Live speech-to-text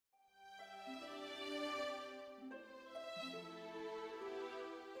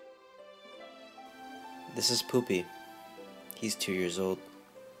This is Poopy. He's 2 years old.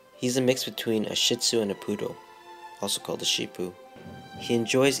 He's a mix between a Shih Tzu and a Poodle, also called a Shih Poo. He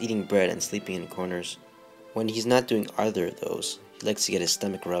enjoys eating bread and sleeping in corners. When he's not doing either of those, he likes to get his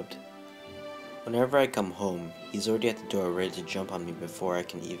stomach rubbed. Whenever I come home, he's already at the door ready to jump on me before I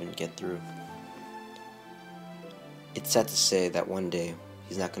can even get through. It's sad to say that one day,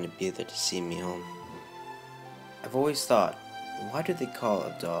 he's not going to be there to see me home. I've always thought, why do they call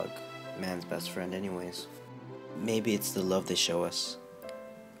a dog man's best friend anyways? Maybe it's the love they show us.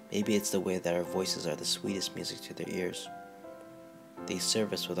 Maybe it's the way that our voices are the sweetest music to their ears. They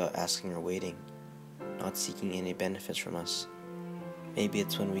serve us without asking or waiting, not seeking any benefits from us. Maybe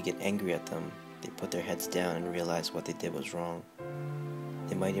it's when we get angry at them, they put their heads down and realize what they did was wrong.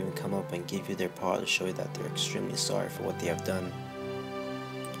 They might even come up and give you their paw to show you that they're extremely sorry for what they have done.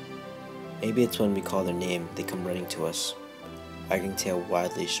 Maybe it's when we call their name, they come running to us, wagging tail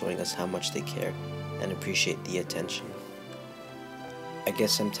widely, showing us how much they care and appreciate the attention. I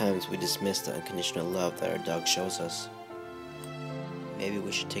guess sometimes we dismiss the unconditional love that our dog shows us. Maybe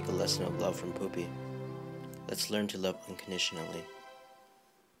we should take a lesson of love from Poopy. Let's learn to love unconditionally.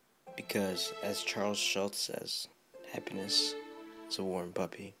 Because, as Charles Schulz says, happiness is a warm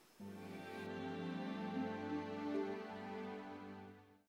puppy.